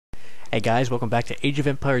Hey guys, welcome back to Age of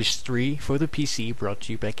Empires 3 for the PC, brought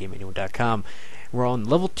to you by GameAnyone.com. We're on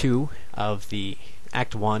level 2 of the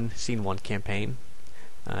Act 1, Scene 1 campaign.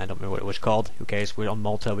 I don't remember what it was called. Who cares? We're on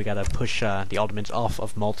Malta. We gotta push the Ottomans off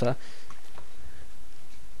of Malta.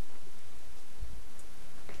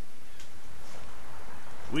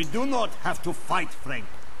 We do not have to fight, Frank.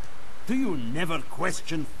 Do you never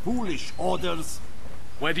question foolish orders?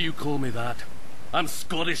 Why do you call me that? I'm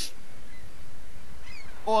Scottish.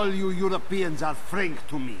 All you Europeans are Frank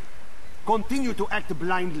to me. Continue to act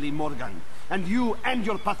blindly, Morgan, and you and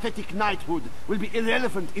your pathetic knighthood will be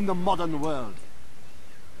irrelevant in the modern world.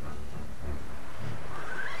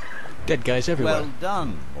 Dead guys everywhere. Well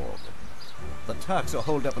done, Morgan. The Turks are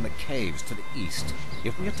holed up in the caves to the east.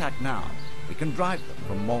 If we attack now, we can drive them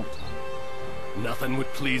from Malta. Nothing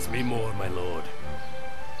would please me more, my lord.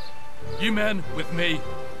 You men, with me,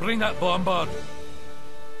 bring that bombard.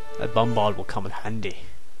 That bombard will come in handy.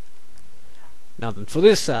 Now then, for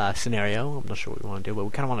this scenario, I'm not sure what we want to do, but we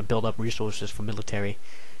kind of want to build up resources for military.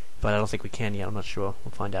 But I don't think we can yet, I'm not sure.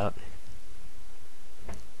 We'll find out.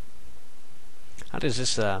 How does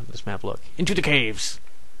this map look? Into the caves!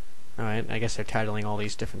 Alright, I guess they're titling all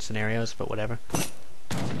these different scenarios, but whatever.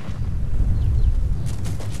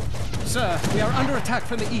 Sir, we are under attack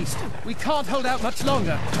from the east. We can't hold out much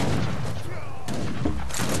longer.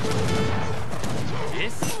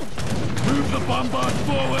 Yes? Move the bombard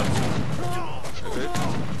forward!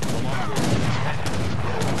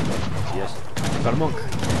 Yes, Got a monk.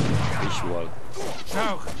 visual.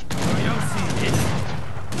 Ciao! Yosi! Yes?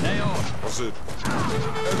 Leo! Hazır.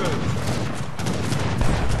 Evet.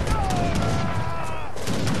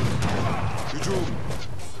 Hücum.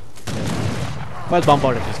 Let's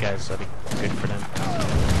bombard these guys, that'd be good for them.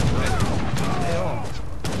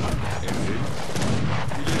 Emrin.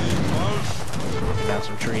 İleri marş. Take down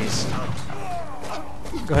some trees.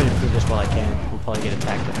 Go ahead and prove this while I can. We'll probably get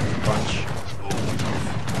attacked with a bunch.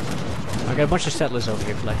 I got a bunch of settlers over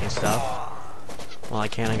here collecting stuff. While I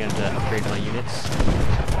can, I'm going to upgrade my units.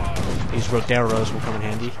 These Roderos will come in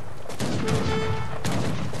handy.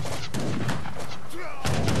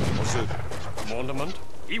 Hazır. Commandment?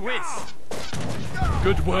 Iwis!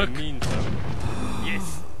 Good work.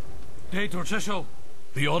 Yes. Date Cecil.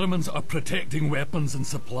 The Ottomans are protecting weapons and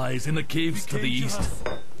supplies in the caves to the east.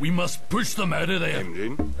 We must push them out of there.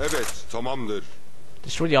 Emrin. Evet, tamamdır.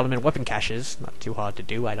 Destroy the Ottoman weapon caches. Not too hard to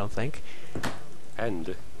do, I don't think.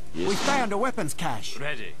 And. We Yes. found a weapons cache.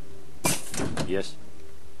 Ready. Yes.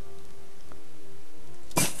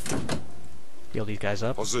 Heal these guys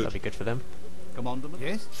up. Hazır. That'll be good for them. Commandment?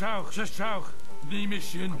 Yes? Ciao, ciao. The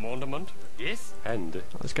mission. Commandment? Yes? And.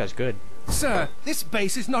 Oh, this guy's good. Sir, this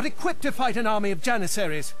base is not equipped to fight an army of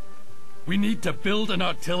Janissaries. We need to build an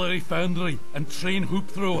artillery foundry and train hoop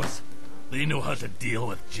throwers. They know how to deal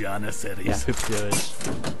with Janissaries. Yeah, hoop throwers.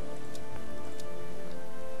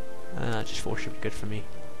 Just 4 should be good for me.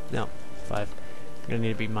 No, 5. I'm gonna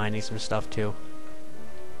need to be mining some stuff too.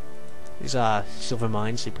 These are silver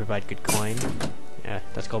mines, they provide good coin. Yeah,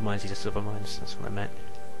 that's gold mines, these are silver mines, that's what I meant.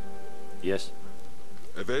 Yes.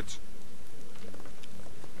 Evet.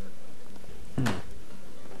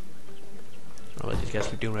 I'll let these guys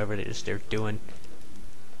keep doing whatever it is they're doing.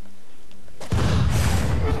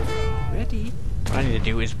 Ready? What I need to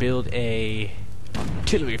do is build a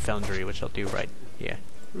artillery foundry, which I'll do right here.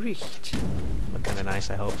 Right. Look kinda nice,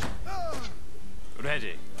 I hope.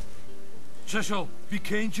 Ready. Cecil, be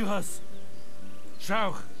kind to us.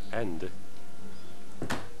 Ciao. And.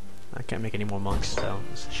 I can't make any more monks, so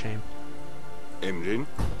it's a shame. Emrin.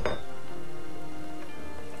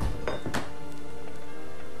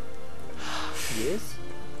 Yes?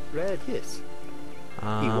 Red, yes.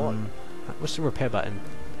 E1. What's the repair button?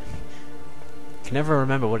 Can never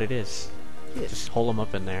remember what it is. Yes. Just hold them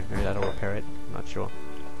up in there. Maybe that'll repair it. I'm not sure.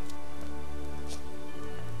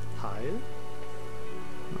 Heil?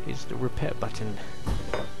 What is the repair button?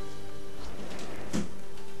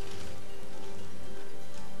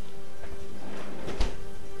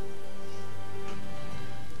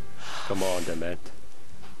 Commandment.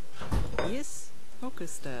 Yes,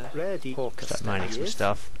 Orchestra. Ready. Start mining some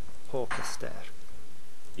stuff. Orchestra.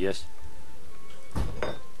 Yes.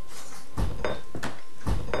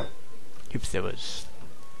 Hoop throwers.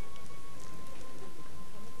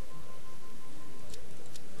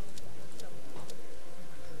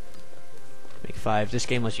 Make 5. This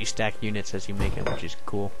game lets you stack units as you make them, which is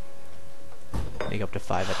cool. Make up to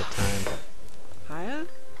 5 at a time. Higher?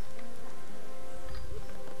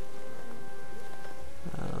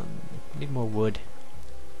 Need more wood.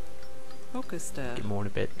 Orchestra. Get more in a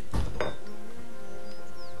bit.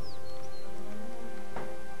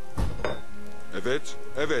 Evet,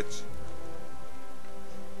 evet.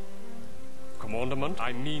 Commandment?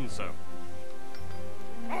 I mean so.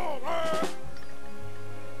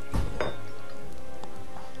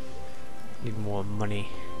 Need more money.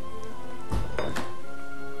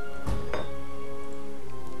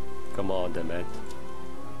 Commandment.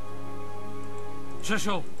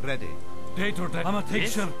 Cecil, Ready. date or day. I'm a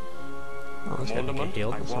teacher. Oh, this guy didn't get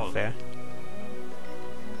healed. That's not fair.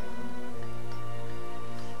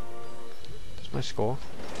 That's my score.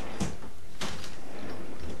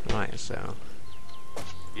 Right, so...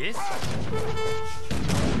 Yes?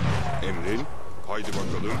 Emrin, haydi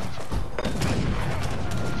bakalım.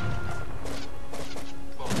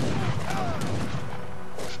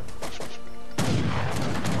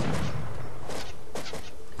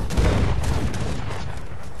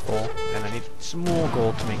 And I need some more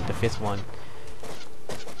gold to make the 5th one.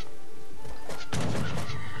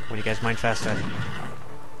 Would you guys mind faster?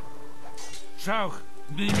 Schauch,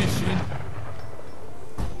 die mission.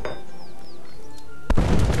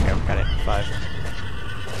 Okay, we got it. 5.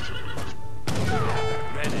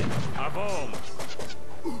 Ready. Avance.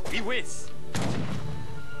 Iwis.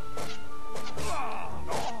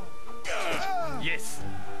 Yes.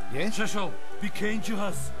 Yes? Cecil, wie kennt you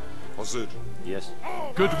us? Hazır. Yes.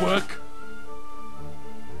 Good work.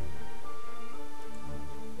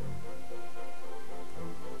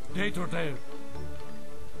 Date or day.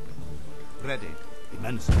 Ready.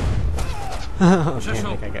 Immense. Oh, Cecil.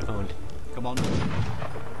 man, I think I got owned. Come on.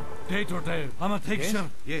 Date or day. I'm a teacher.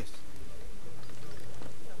 Yes.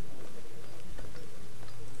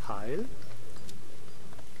 Heil?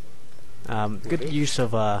 Good use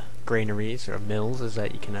of granaries or mills is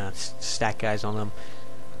that you can stack guys on them,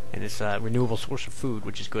 and it's a renewable source of food,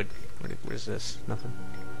 which is good. What is this? Nothing.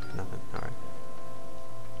 Nothing. All right.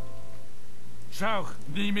 Schauch,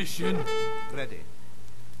 die mission. Ready.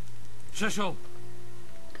 Cecil.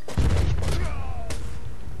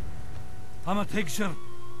 I'm a teacher.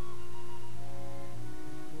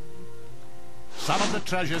 Some of the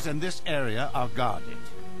treasures in this area are guarded.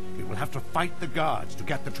 We will have to fight the guards to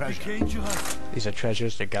get the Wie treasure. kennt you us? These are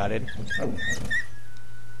treasures. They're guarded.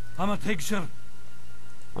 I'm a teacher.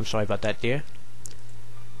 I'm sorry about that, dear.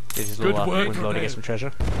 This is a Good little work, window to get some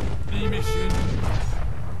treasure. Die mission.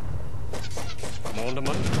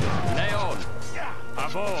 Commandment. Leon.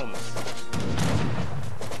 Avance.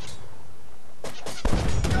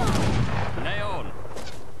 Leon.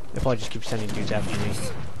 They'll probably just keep sending dudes after me.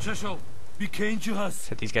 Cecil, wie kennt you us?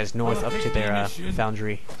 Set these guys north up to their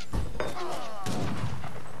foundry.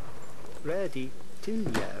 Ready.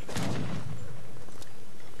 Tillier.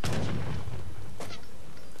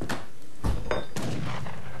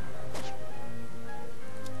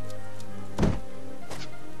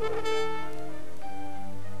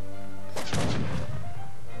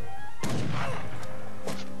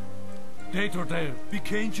 Date or day. Wie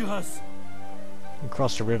kennt you us? You can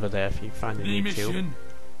cross the river there if you find the Die need to. mission.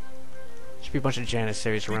 Should be a bunch of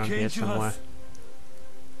Janissaries Wie around here kennt you somewhere. us?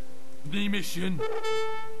 Die mission.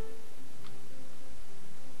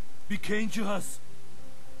 Wie kennt you us?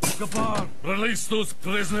 Gabar. Release those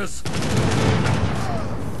prisoners.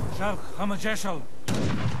 Schauch, I'm a Cecil.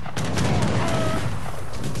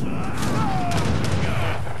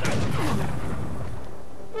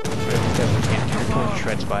 Definitely can't get torn to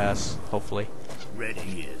shreds by us, hopefully.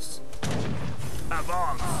 Ready is.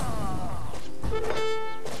 Avance.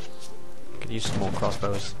 Could use some more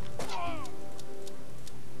crossbows.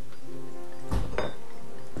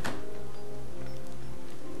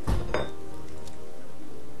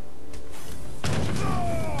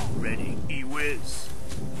 Ready. E-whiz.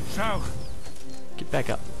 Schauch. Get back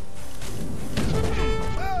up.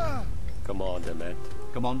 Commandment.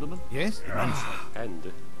 Commandment? Yes? Immense.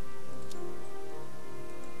 And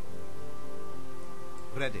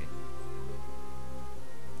Ready.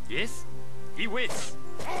 yes. Iwis.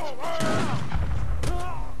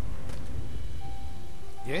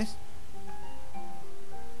 Yes?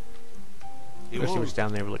 Go see what's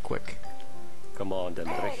down there really quick. Commandment.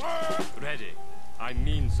 Ready. I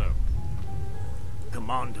mean so.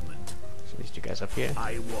 Commandment. So these two guys up here.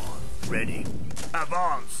 I want. Ready.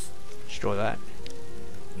 Avance. Destroy that.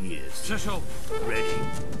 Yes. Cecil. Ready.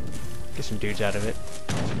 Get some dudes out of it.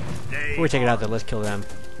 Day Before we take it out on. there, let's kill them.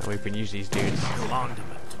 And we can use these dudes. Commandment.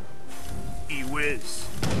 E-whiz.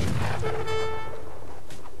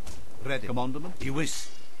 Ready. Commandment? You wish.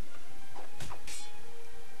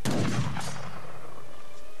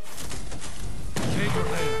 Date or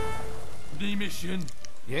day. Die mission.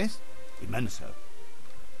 Yes? Immense.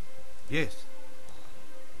 Yes.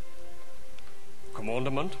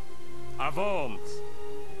 Commandment. Avance.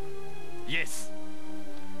 Yes.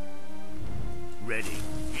 Ready.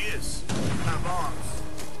 Yes. Avance.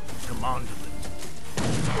 Commandment.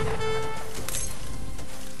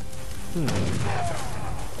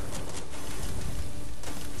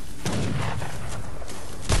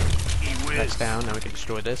 That's down. Now we can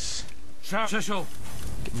destroy this. Shishel.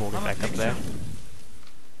 Get Morgan back up there.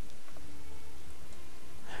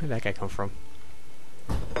 Where'd that guy come from?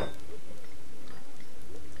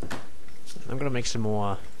 I'm gonna make some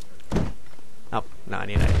more. Oh, no, I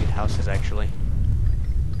need houses actually.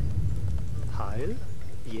 Heil?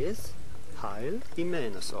 Yes. Heil? I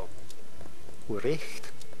mener så.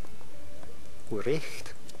 Recht.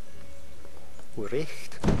 Recht.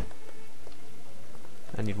 Recht.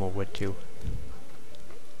 I need more wood too.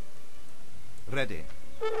 Ready.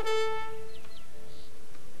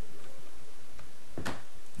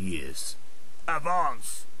 Yes.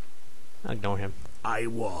 Avance. I'll ignore him. I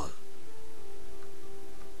wall.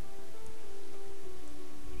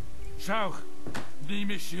 Schau. Die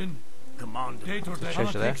mission. Commander. Dator de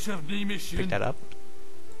Treasure there. picture of die mission. Pick that up.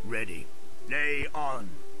 Ready. Lay on.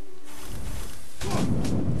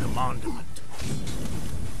 Commandment.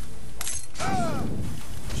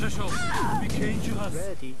 Shishel. Be dangerous.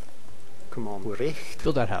 Ready. Come on. Recht.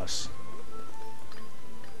 Build that house.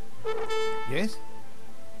 Yes?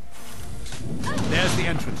 There's the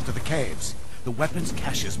entrance to the caves. The weapons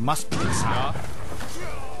caches must be inside.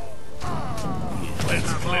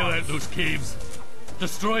 Let's clear out those caves.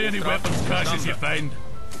 Destroy any weapons caches you find.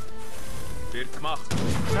 Schau.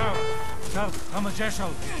 Schau. Come on,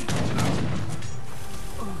 Shishel.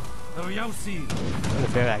 There we go, see. Got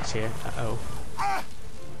a bear axe here. Uh-oh.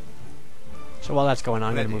 So while that's going on,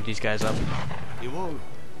 I'm gonna move these guys up. Jawohl.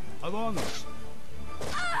 Avance.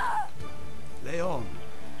 Lay on.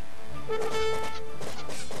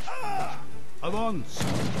 Avance.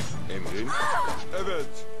 Emrin.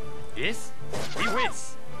 Evet. Yes? He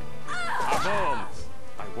whiz. Avance.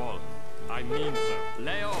 I wall. I mean so.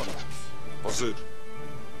 Lay on. Hazır.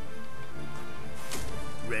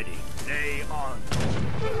 Ready. Lay on.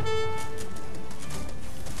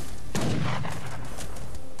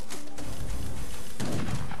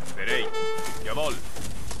 Bereit. Jawohl.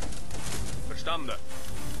 Verstanden.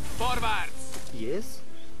 Vorwärts. Yes.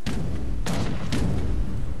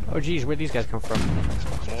 Oh geez, where'd these guys come from?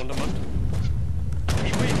 Commandement.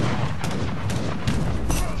 He whiz.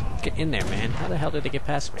 Get in there, man. How the hell did they get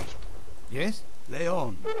past me? Yes? Lay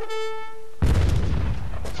on.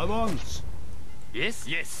 Avance. Yes?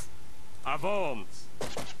 Yes. Avance.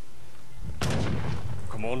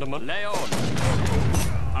 Commandement. Lay on.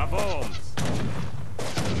 Avance.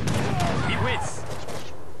 He whiz.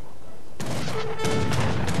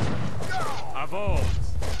 Avance.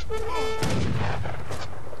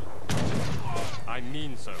 I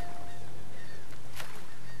mean so.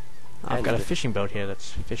 I've got a fishing boat here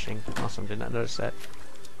that's fishing. Awesome, did not notice that.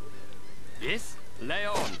 Yes? Lay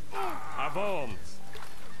on. Avance.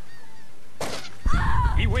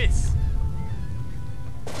 He whiz.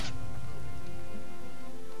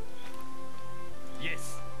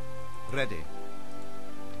 Yes. Ready.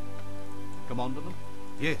 Commandment?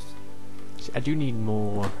 Yes. See, I do need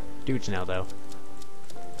more dudes now, though.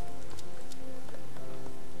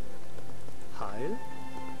 Heil.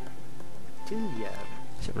 Tiljer.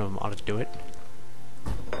 7 of them ought to do it.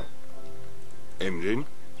 Emrin.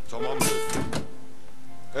 Tamamdır.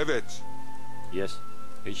 Evet. Yes.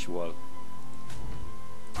 Ich will.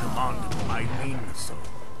 Commander, I mean so.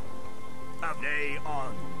 Lay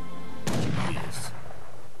on. Yes.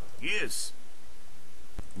 Yes.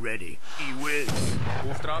 Ready. He whiz.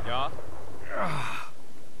 Auftrag? Ja.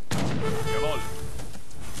 Jawohl.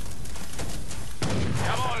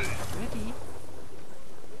 Jawohl. Ready.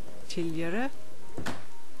 Tiljere.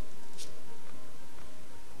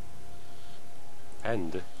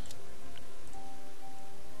 And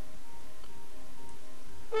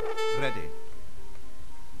Ready.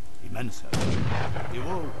 Immenso.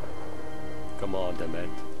 Jawohl.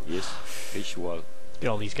 commandment. Yes. Ich will. Get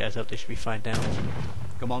all these guys up, they should be fine down.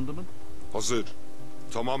 Commandment? Hazır.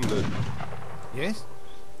 Tamamdır. Yes?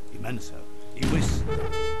 Immenso. Iwis.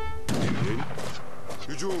 Emrin.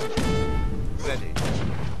 Hücum. Ready.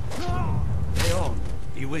 Lay on.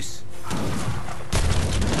 Iwis.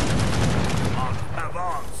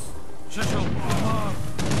 Avance. Shishel.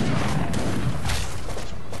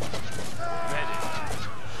 Ready.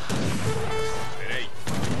 Bereit.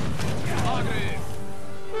 Angriff.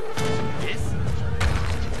 Yes.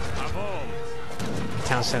 Avance.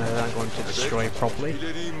 Town center that I'm going to destroy properly.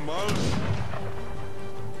 İleri marş.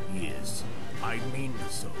 Yes. I mean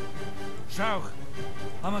so. Schau.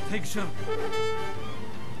 I'm a picture.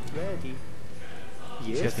 Ready.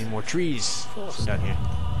 You Yes. guys need more trees. Some down here.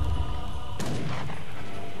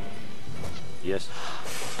 Yes.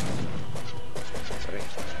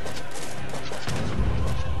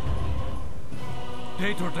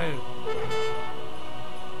 Datordale.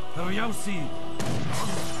 The Yausi.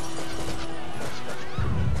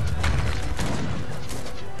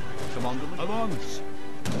 Commandment. Avance.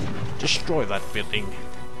 Destroy that building.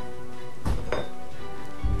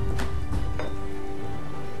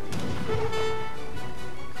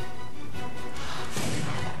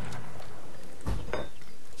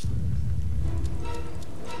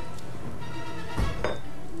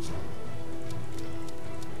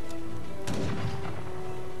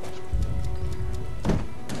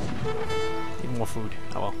 Need more food.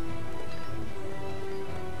 Oh well.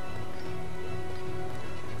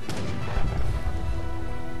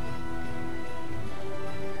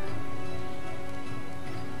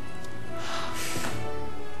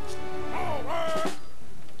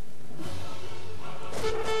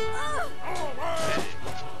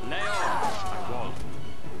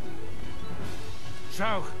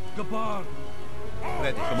 Schauch, Gabar.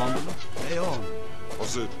 Ready, Commandment. Leon.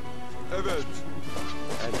 Hazır. Evet.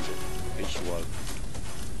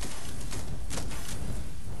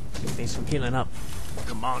 Needs some healing up.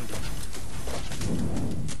 Commandment.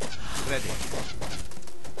 Ready.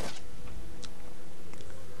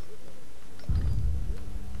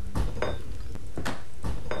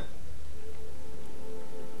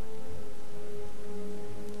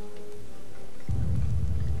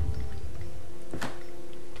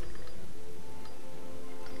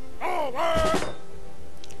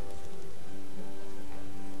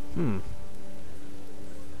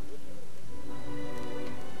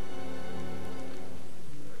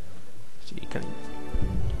 So you can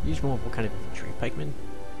use more what kind of tree pikemen?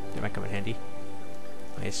 They might come in handy.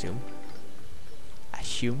 I assume.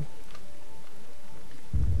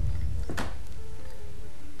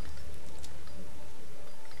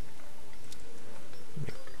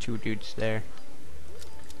 Make 2 dudes there.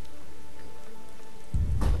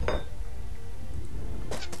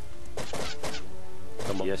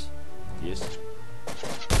 Come on. Yes.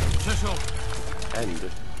 Cecil.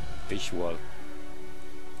 And visual.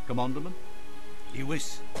 Commandment.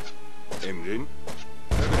 Lewis. Emrin.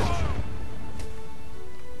 Evet.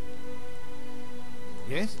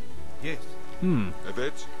 Yes? Yes.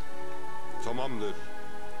 Evet. Tamamdır.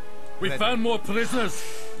 We Ready. found more prisoners.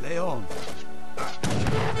 Leon.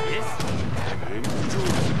 Emrin. Hücum.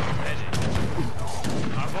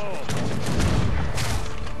 Avance.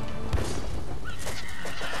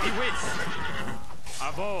 Iwis.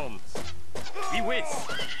 Avance. Iwis.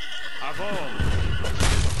 Avance.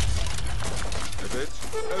 Evet.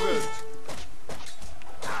 Evet.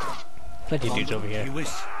 Plenty of dudes over here.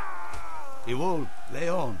 Lewis. Ewol.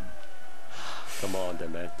 Leon. Commander,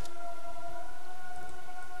 man.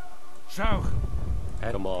 Schauch.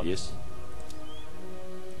 Come on. Yes.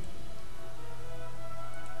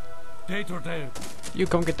 Datordale. You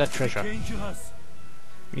come get that treasure. Dangerous.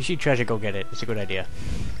 When you see treasure, go get it. It's a good idea.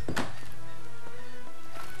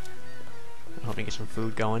 I'm hoping to get some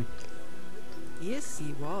food going. Yes,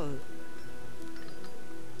 he was.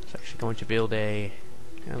 It's actually going to build a...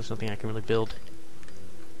 there's nothing I can really build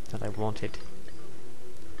that I wanted.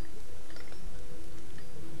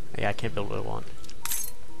 Yeah, I can't build what I want.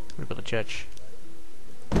 I'm gonna build a church.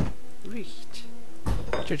 Richt.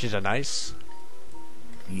 Churches are nice.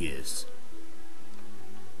 Yes.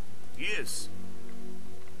 Yes.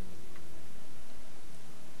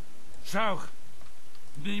 Schauch.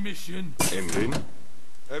 Die mission. Emrin.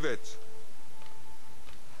 Evet.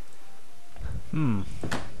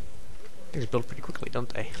 Things build pretty quickly, don't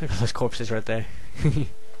they? Look at those corpses right there.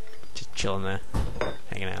 Just chilling there.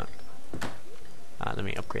 Hanging out. Let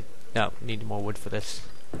me upgrade. No, need more wood for this.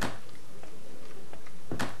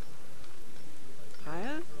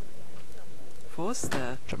 Heil?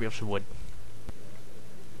 Forster. Chop me up some wood.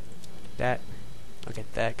 That. I'll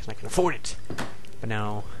get that because I can afford it. But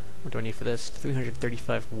now, what do I need for this?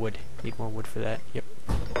 335 wood. Need more wood for that. Yep.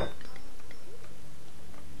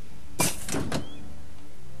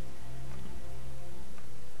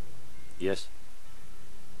 Yes.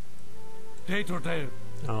 Datordale.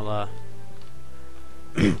 I'll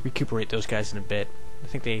recuperate those guys in a bit. I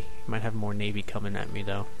think they might have more navy coming at me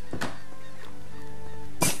though.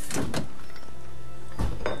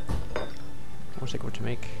 What was I going to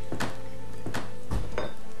make?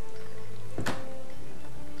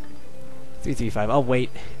 335. I'll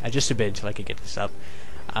wait just a bit until I can get this up.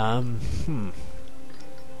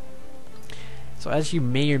 So as you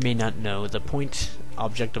may or may not know, the point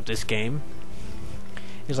object of this game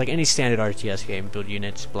is like any standard RTS game. Build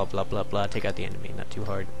units, blah blah blah blah, take out the enemy, not too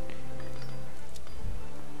hard.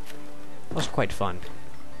 Also quite fun.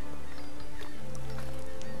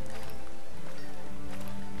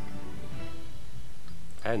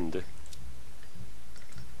 And?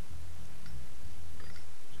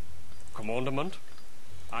 Commandment?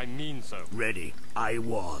 I mean so. Ready. I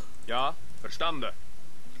wall. Ja, verstanden.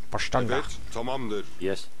 Verstanden. Evet, tamamdır.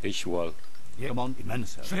 Yes, ich will. Come on,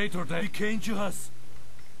 immense. Traitor, wie kennt you us?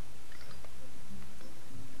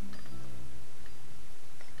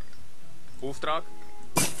 Auftrag?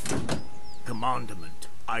 Commandment.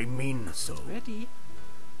 I mean so. Ready.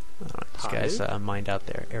 Alright, this guy's mined out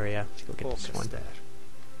their area. Let's go get this one. Orchester.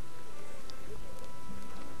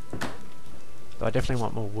 Though I definitely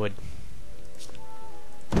want more wood.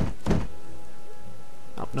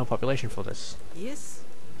 Oh, no population for this. Yes.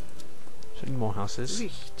 So I need more houses.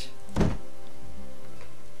 Richt.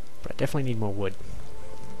 But I definitely need more wood.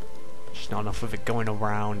 Just not enough of it going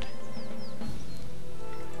around.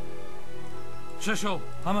 Cecil,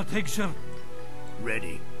 I'm a picture.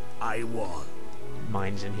 Ready. I wall.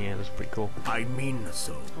 Mines in here, that's pretty cool. I mean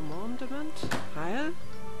so. Commandment. Heil.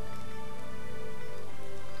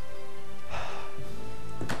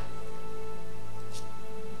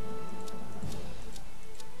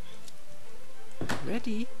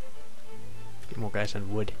 Ready. Get more guys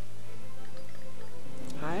on wood.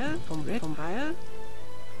 Heil. Vom Heil.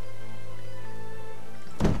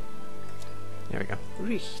 There we go.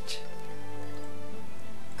 Richt.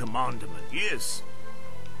 Commandment. Yes.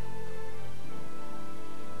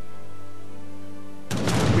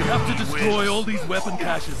 We have to destroy all these weapon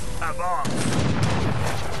caches. Avance.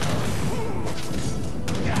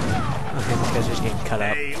 Okay, these guys are just getting cut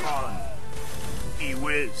up. Lay on. He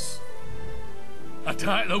whiz.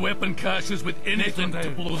 Attack the weapon caches with anything to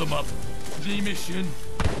blow them up. The mission.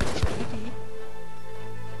 Ready.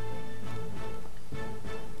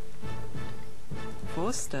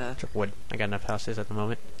 Forster. Took wood. I got enough houses at the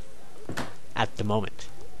moment. At the moment.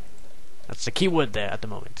 That's the key word there, at the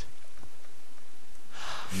moment.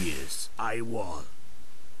 Yes. I wall.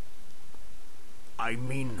 I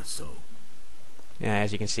mean so. Yeah,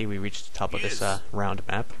 as you can see, we reached the top of this Yes. round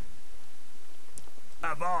map.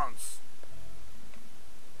 Avance.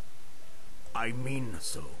 I mean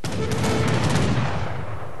so.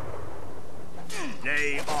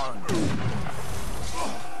 Lay on.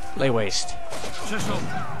 Lay waste. Cecil,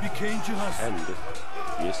 wie kennt you us? And?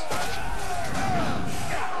 Yes.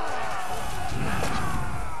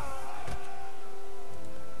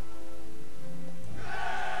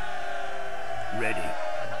 Ready.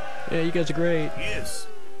 Yeah, you guys are great. Yes.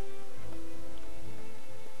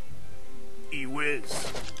 He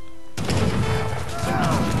whiz.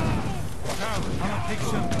 I'm a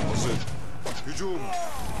picture. Hazır. Hücum.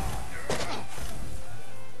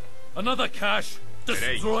 Another cache.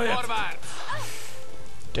 Destroy it.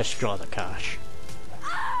 Destroy the cache.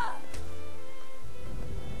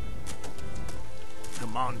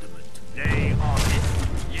 Commandment. Lay on.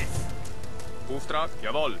 Yes. Auftrag?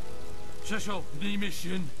 Jawohl. Cecil, the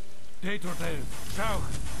mission. Date or down.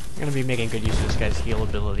 South. I'm gonna be making good use of this guy's heal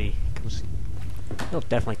ability. It'll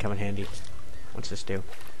definitely come in handy. What's this do?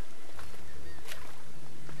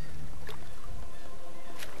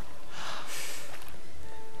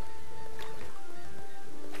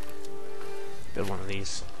 Build one of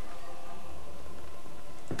these.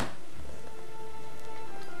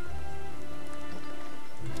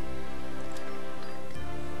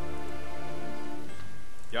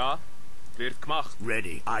 Ja, wird gemacht.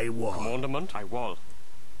 Ready. I wall. Commandment? I will.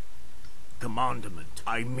 Commandment.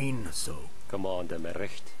 I mean so. Commandement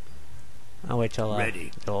recht. I'll wait till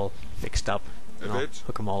Ready. they're all fixed up. And I'll Evet.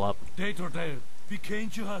 hook them all up. Date or down. Wie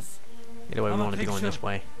kennt you us? Either way, we I'm a want to be going picture. this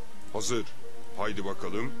way. Hazır. Haydi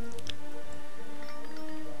bakalım.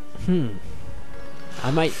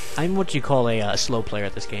 I'm what you call a slow player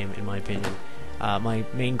at this game, in my opinion. My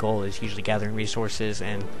main goal is usually gathering resources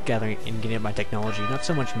and gathering and getting up my technology, not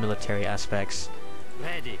so much military aspects.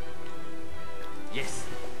 Ready. Yes.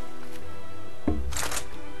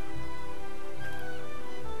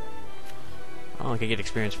 Oh, I could get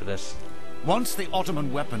experience for this. Once the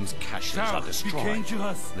Ottoman weapons caches are South, wie destroyed, kennt you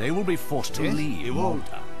us? they will be forced to leave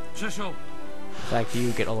Malta. Cecil, In fact,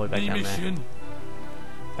 you get all the way back the down there, mission.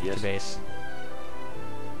 back Yes. to base.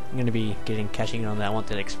 I'm gonna be cashing in on that. I want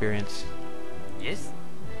that experience. Yes.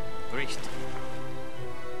 Recht.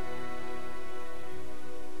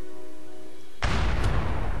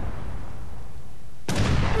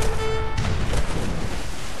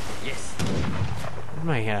 Yes. Where'd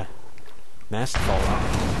my mast fall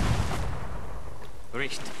off?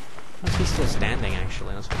 Recht. How's he still standing?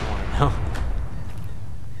 Actually, that's what I want to know.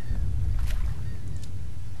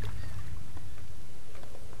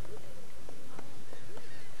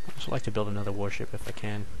 I'd also like to build another warship if I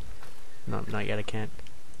can. Not yet. I can't.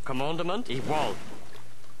 Commandment? I will.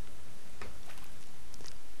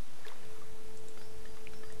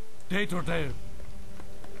 Dator Dale.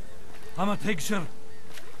 I'm a picture.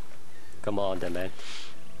 Commandment.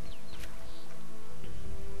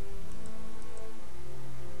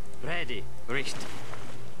 Ready. Richt.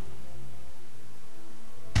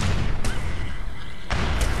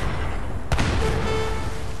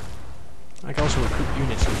 I can also recruit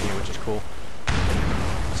units from here, which is cool.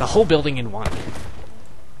 It's a whole building in one.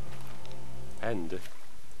 And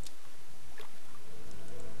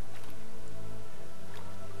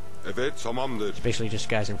Evet, tamamdır. It's basically just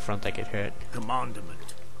guys in front that get hurt.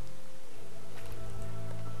 Commandment.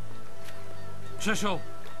 Cecil.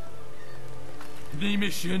 The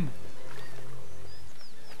mission.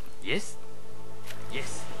 yes.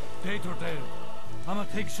 Yes. Dator Dale. I'm a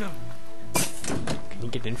picture. Can you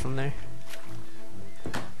get in from there?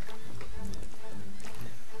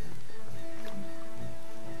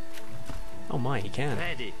 Oh my, he can.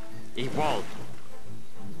 Ready. Evolve.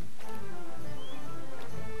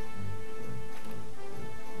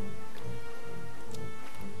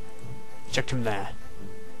 Checked him there.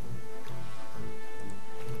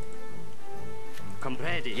 Come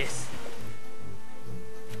ready. Yes.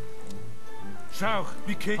 Shao,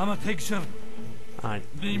 be kick. I'm a picture. I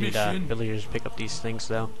The need mission. villagers to pick up these things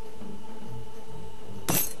though.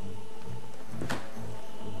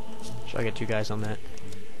 So I get 2 guys on that.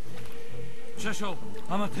 Cecil,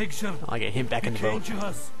 I'm a picture. I'll get him back in the boat.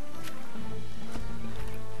 Dangerous.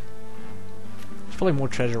 There's probably more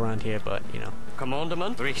treasure around here, but you know.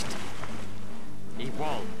 Commandment. Richt.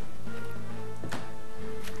 Evolve.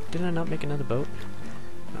 Did I not make another boat?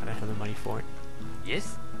 I don't have the money for it.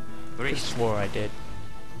 Yes. I Richt. swore I did.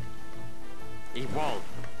 Evolve.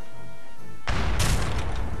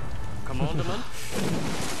 Commandment.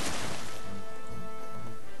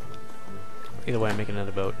 Either way, I'm making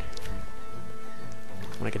another boat.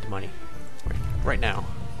 When I get the money. Right now.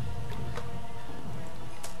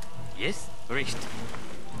 Yes. Richt.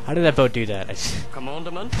 How did that boat do that?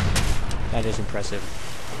 Commandment. That is impressive.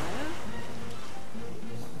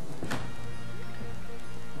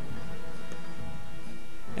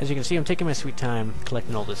 As you can see, I'm taking my sweet time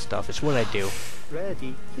collecting all this stuff. It's what I do.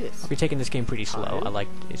 Ready? Yes. I'll be taking this game pretty slow.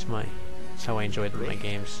 It's how I enjoy my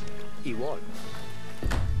games. Evolve.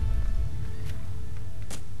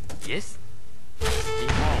 Yes.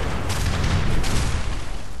 Evolve.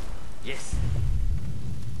 Yes.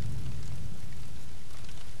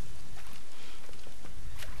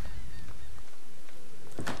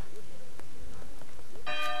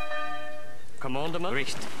 Commandment.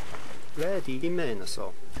 Richt. Ready?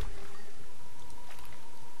 Imeneso.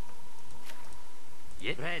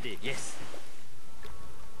 Ready. Yes.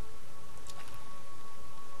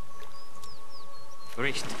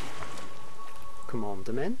 Richt.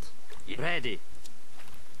 Commandment. Ready.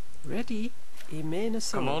 Ready?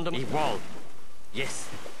 Imeneso. Commandment. Evolve. Yes.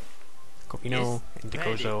 Copino and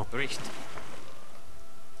Dicozo. Ready. Richt.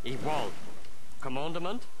 Evolve.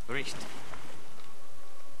 Commandment. Richt.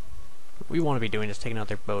 What we want to be doing is taking out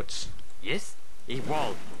their boats. Yes.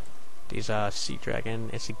 Evolve. These Sea Dragon,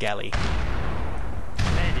 it's a galley.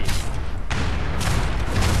 Ready.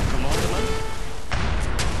 Commandment.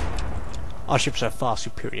 Our ships are far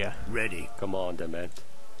superior. Ready. Commandment.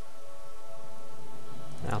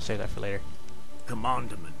 I'll save that for later.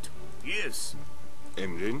 Commandment. Yes.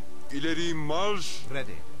 Emrin, ileri marş.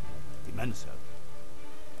 Ready. Immenso.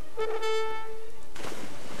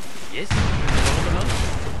 Yes. Commandment.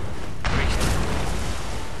 Richt.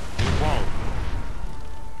 Evolve.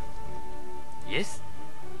 Yes.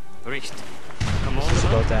 Richt. Commandment. This is a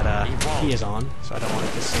boat that Evolve. he is on, so I don't want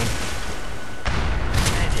it to sink.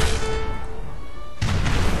 Ready.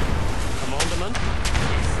 Commandment.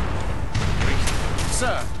 Yes. Richt.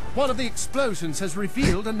 Sir, one of the explosions has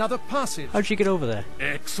revealed another passage. How'd you get over there?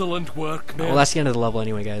 Excellent work, Well, man. that's the end of the level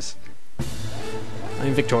anyway, guys.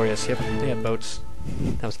 I'm victorious. Yep, they had boats.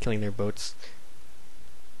 I was killing their boats.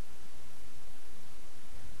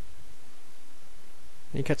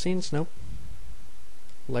 Any cutscenes? Nope.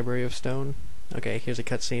 Library of Stone. Okay, here's a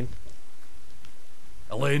cutscene.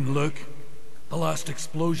 Elaine, look. The last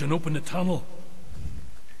explosion opened a tunnel.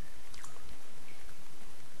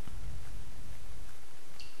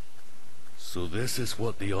 So this is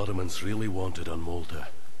what the Ottomans really wanted on Malta.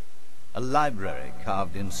 A library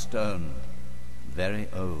carved in stone, very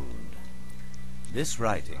old. This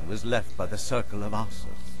writing was left by the Circle of Assos.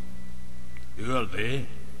 Who are they?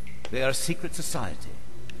 They are a secret society.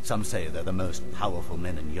 Some say they're the most powerful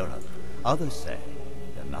men in Europe. Others say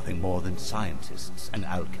they're nothing more than scientists and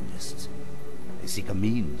alchemists. They seek a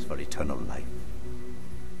means for eternal life.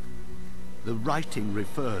 The writing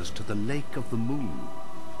refers to the Lake of the Moon,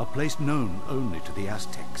 a place known only to the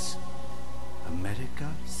Aztecs.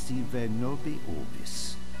 America sive nobi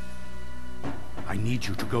orbis. I need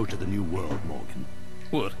you to go to the New World, Morgan.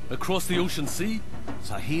 What? Across the ocean sea?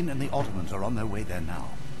 Sahin and the Ottomans are on their way there now.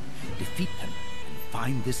 Defeat them and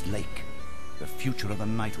find this lake. The future of the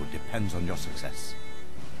knighthood depends on your success.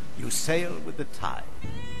 You sail with the tide.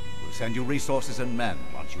 We'll send you resources and men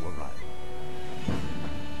once you arrive.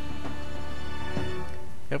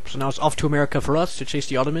 Yep, so now it's off to America for us to chase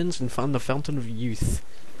the Ottomans and find the Fountain of Youth.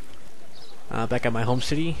 Back at my home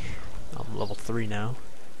city. I'm level 3 now.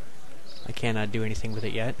 I cannot do anything with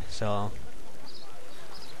it yet, so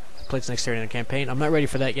play its next area in the campaign. I'm not ready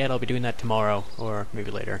for that yet. I'll be doing that tomorrow, or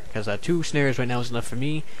maybe later, because 2 snares right now is enough for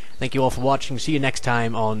me. Thank you all for watching. See you next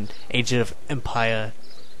time on Age of Empire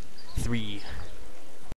 3.